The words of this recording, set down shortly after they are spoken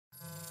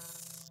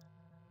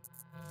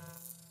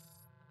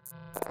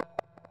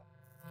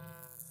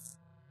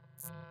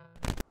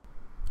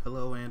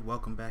Hello and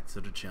welcome back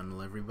to the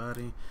channel,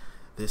 everybody.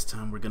 This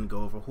time we're going to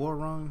go over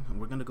Hwoarang,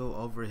 and we're going to go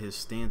over his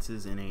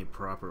stances in a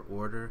proper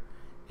order,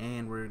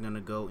 and we're going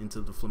to go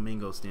into the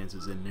flamingo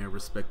stances in their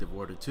respective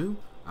order too.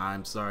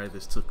 I'm sorry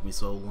this took me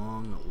so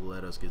long.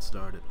 Let us get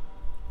started.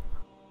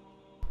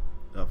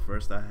 Up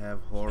first I have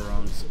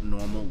Hwoarang's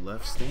normal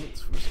left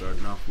stance. We're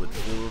starting off with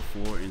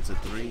 4-4 into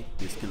 3.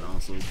 This can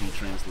also be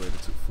translated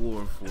to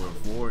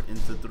 4-4-4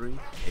 into 3,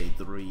 a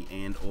 3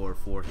 and or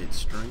 4 hit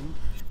string.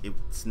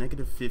 It's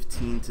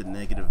 -15 to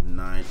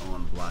 -9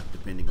 on block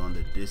depending on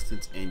the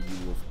distance, and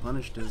you will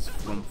punish this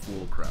from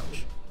full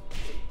crouch.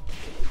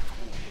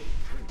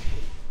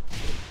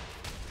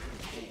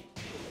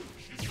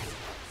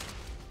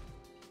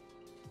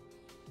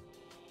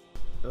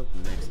 Up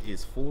next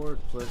is forward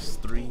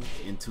 +3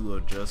 into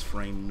a just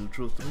frame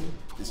neutral 3.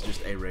 This is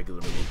just a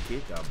regular mid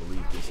kick. I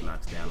believe this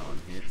knocks down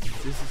on hits.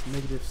 This is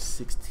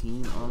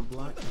 -16 on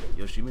block.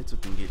 Yoshmitsu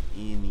can get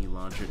any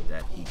launcher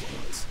that he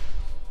wants,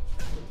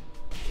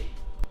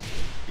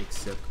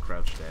 except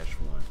crouch dash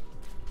 1.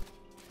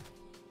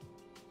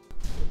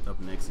 Up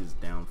next is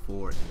down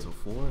 4 into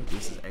 4.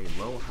 This is a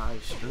low-high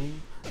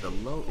string. The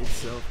low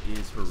itself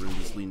is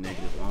horrendously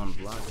negative on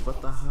block,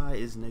 but the high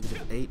is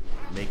 -8,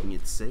 making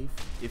it safe.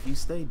 If you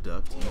stay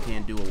ducked, you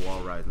can't do a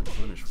wall rising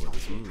punish for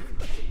this move.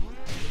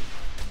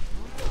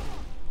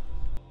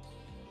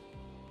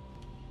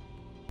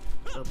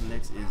 Up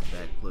next is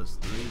back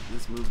 +3.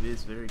 This move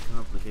is very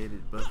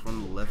complicated, but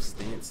from the left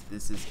stance,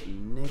 this is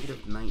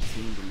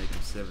 -19 to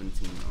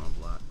 -17 on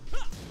block.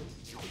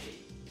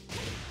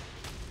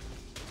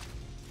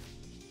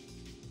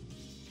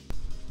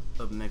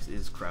 Up next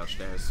is crouch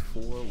dash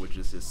 4, which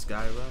is his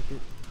skyrocket.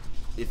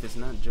 If it's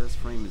not just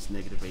frame, it's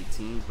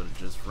 -18, but a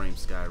just frame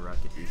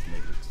skyrocket is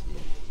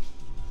 -10.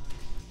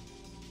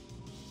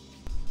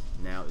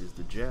 Now is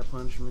the jab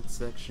punishment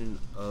section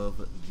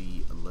of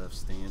the left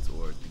stance,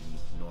 or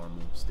the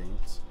normal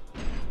stance.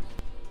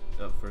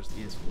 Up first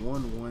is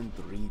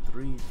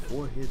 1-1-3-3,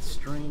 4 hit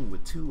string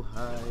with 2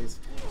 highs,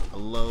 a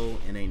low,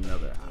 and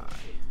another high.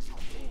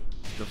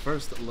 The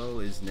first low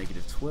is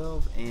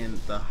 -12, and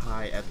the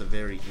high at the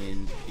very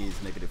end is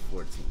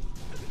 -14.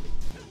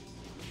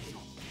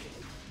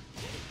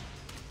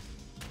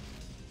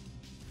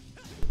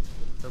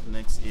 Up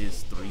next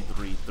is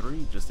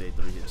 3-3-3, just a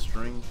 3 hit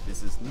string.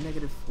 This is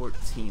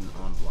 -14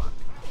 on block.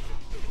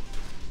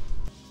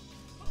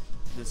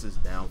 This is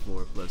down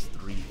 4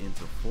 +3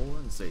 into 4,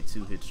 it's a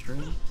 2 hit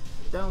string.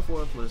 Down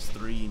 4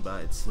 +3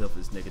 by itself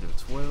is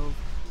 -12.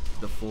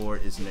 The 4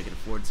 is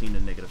 -14 to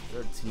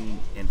 -13,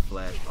 and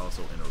flash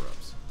also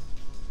interrupts.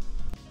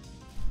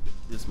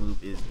 This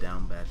move is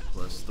down back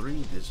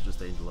 +3. This is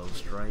just a low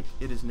strike.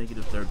 It is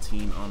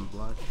 -13 on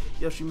block.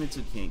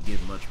 Yoshmitsu can't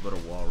get much but a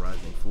wall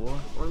rising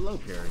 4 or low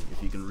parry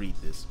if you can read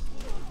this.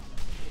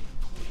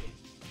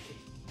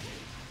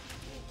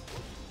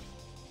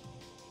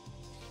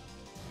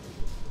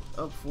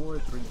 Up 4,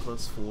 3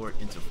 +4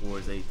 into 4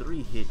 is a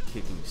 3 hit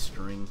kicking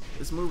string.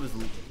 This move is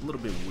a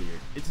little bit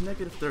weird. It's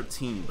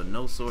 -13, but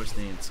no sword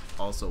stance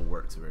also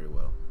works very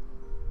well.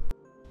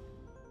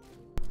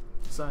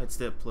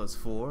 Sidestep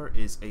 +4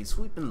 is a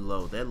sweeping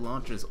low that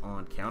launches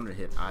on counter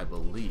hit, I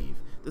believe.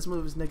 This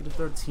move is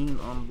 -13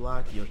 on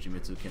block.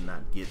 Yoshmitsu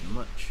cannot get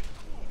much.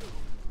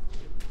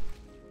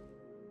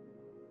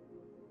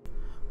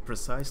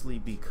 Precisely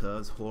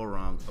because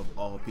Hwoarang, of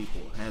all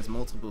people, has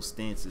multiple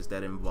stances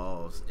that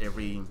involves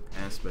every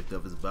aspect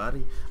of his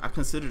body, I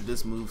consider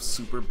this move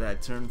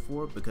SuperBackturn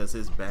 4 because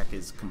his back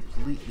is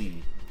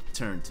completely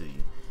turned to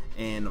you.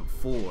 And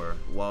 4,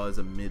 while as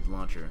a mid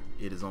launcher,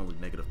 it is only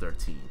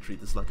 -13.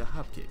 Treat this like a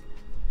hop kick.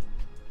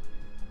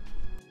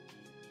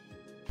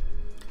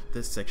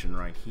 This section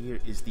right here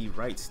is the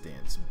right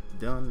stance,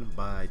 done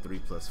by 3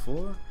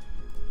 +4.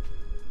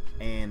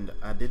 And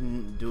I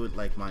didn't do it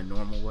like my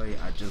normal way,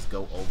 I just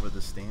go over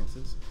the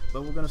stances.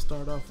 But we're going to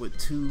start off with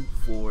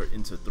 2-4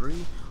 into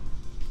 3.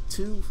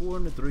 2-4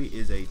 into 3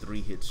 is a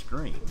 3 hit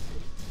string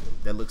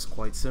that looks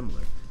quite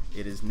similar.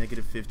 It is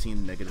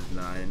 -15 to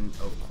 -9,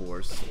 of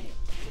course,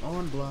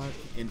 on block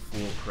in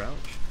full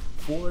crouch.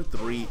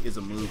 4-3 is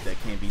a move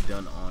that can be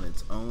done on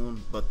its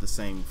own, but the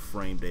same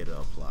frame data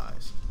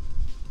applies.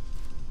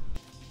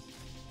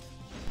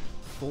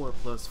 4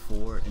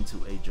 +4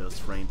 into a just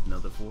framed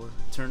another 4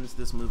 turns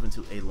this move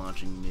into a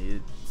launching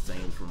mid,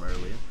 same from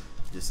earlier.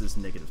 This is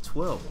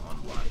 -12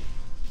 on block.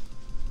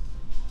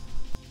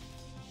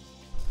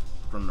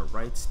 From the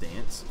right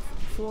stance,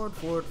 forward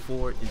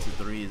 4 into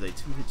 3 is a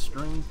 2 hit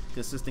string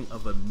consisting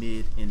of a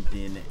mid and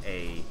then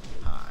a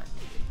high.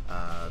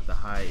 The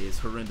high is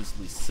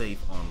horrendously safe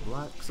on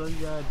block, so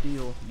your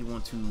ideal, you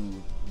want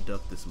to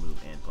duck this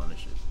move and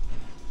punish it.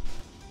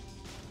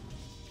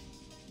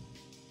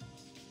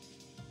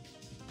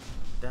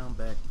 Down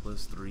back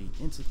 +3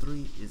 into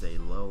 3 is a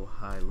low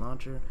high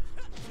launcher.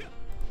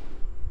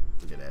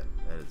 Look at that,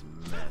 that is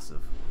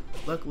massive.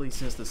 Luckily,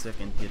 since the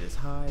second hit is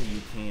high,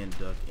 you can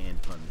duck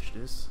and punish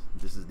this.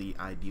 This is the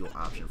ideal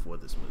option for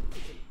this move.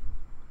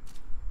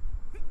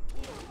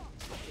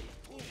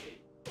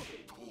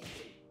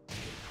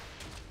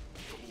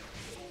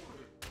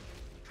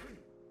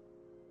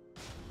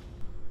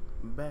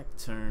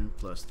 SuperBackturn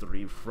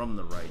 +3 from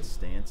the right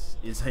stance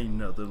is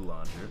another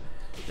launcher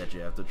that you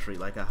have to treat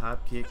like a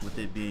hop kick, with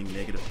it being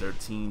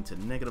 -13 to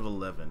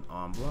 -11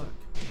 on block.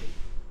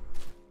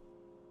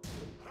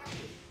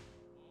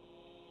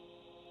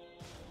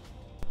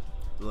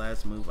 The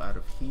last move out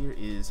of here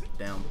is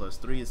down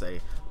 +3. It's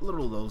a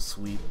little low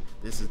sweep.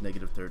 This is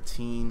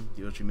 -13.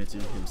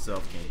 Yoshmitsu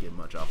himself can't get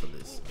much off of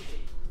this.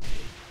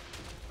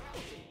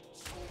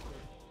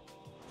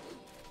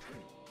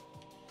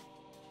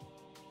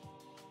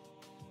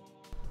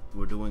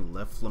 We're doing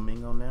left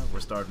flamingo now. We're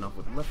starting off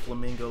with left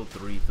flamingo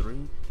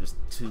 3-3, just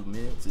 2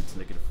 mids. It's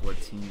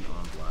 -14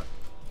 on block.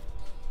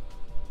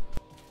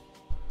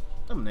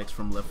 Up next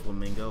from left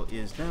flamingo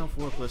is down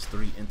 4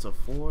 +3 into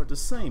 4, the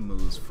same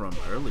moves from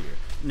earlier.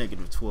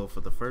 -12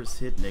 for the first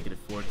hit,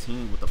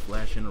 -14 with a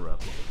flash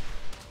interrupt.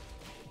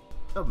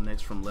 Up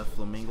next from left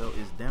flamingo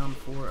is down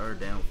 4 or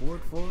down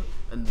forward 4,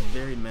 and the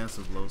very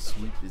massive low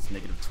sweep is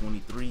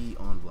 -23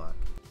 on block.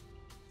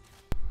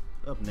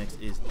 Up next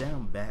is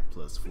down back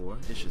 +4.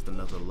 It's just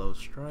another low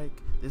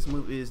strike. This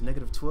move is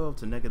 -12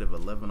 to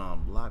 -11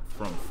 on block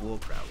from full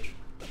crouch.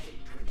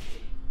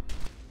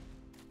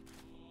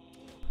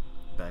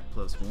 Back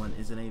 +1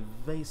 is an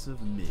evasive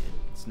mid.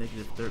 It's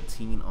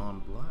 -13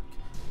 on block,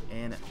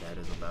 and that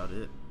is about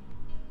it.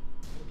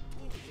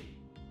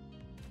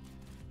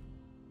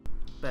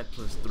 Back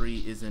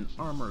 +3 is an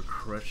armor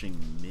crushing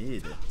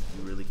mid.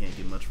 You really can't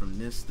get much from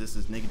this. This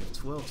is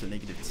 -12 to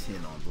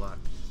 -10 on block.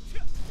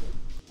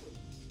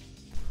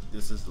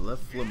 This is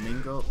left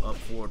flamingo up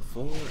forward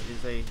 4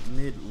 is a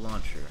mid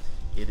launcher.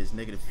 It is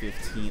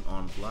 -15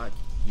 on block.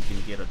 You can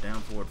get a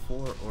down forward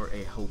 4 or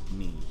a hope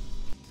knee.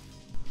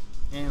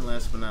 And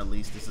last but not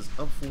least, this is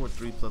up forward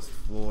 3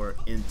 +4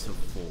 into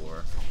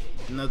 4.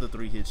 Another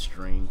 3-hit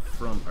string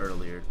from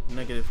earlier.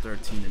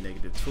 -13 to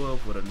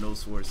 -12 with a no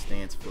sword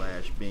stance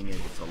flash, being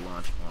able to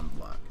launch on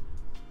block.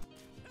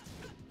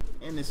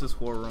 And this is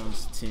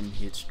Hwoarang's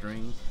 10-hit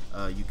string.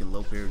 You can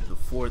low parry the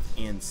 4th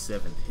and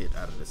 7th hit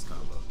out of this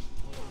combo.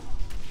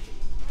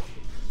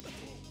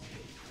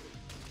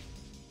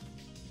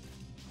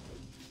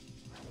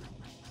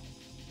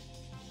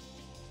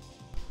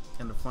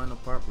 And the final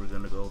part, we're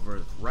going to go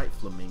over right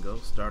flamingo,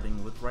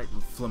 starting with right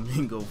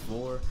flamingo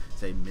 4.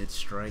 It's a mid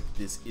strike.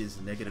 This is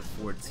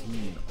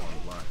 -14 on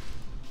block.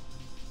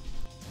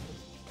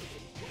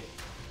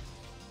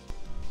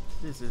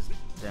 This is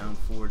down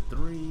forward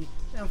 3.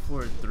 Down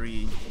forward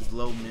 3 is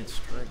low mid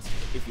strikes.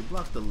 If you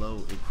block the low,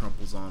 it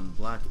crumples on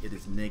block. It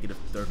is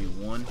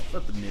 -31,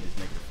 but the mid is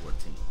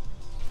 -14.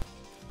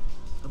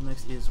 Up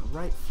next is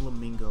right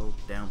flamingo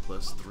down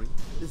 +3.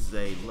 This is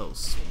a low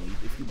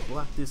sweep. If you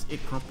block this, it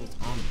crumples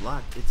on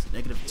block. It's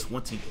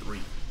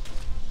 -23.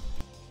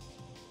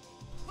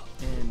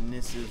 And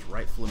this is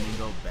right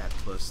flamingo back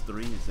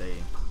 +3. It's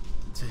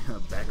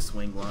a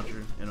backswing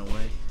launcher in a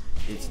way.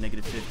 It's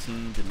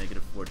 -15 to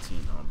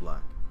 -14 on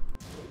block.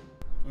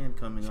 And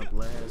coming up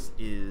last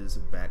is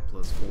back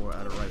 +4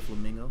 out of right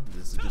flamingo.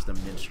 This is just a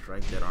mid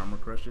strike that armor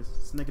crushes.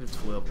 It's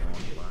 -12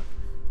 on block.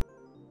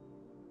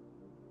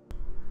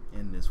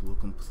 And this will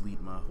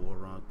complete my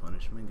Hwoarang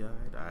punishment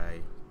guide.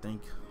 I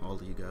thank all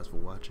of you guys for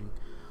watching.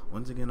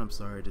 Once again, I'm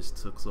sorry this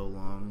took so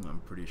long. I'm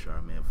pretty sure I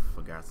may have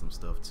forgot some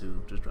stuff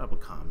too. Just drop a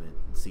comment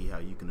and see how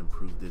you can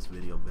improve this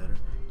video better.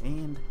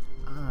 And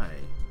I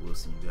will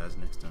see you guys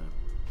next time.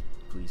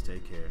 Please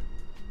take care.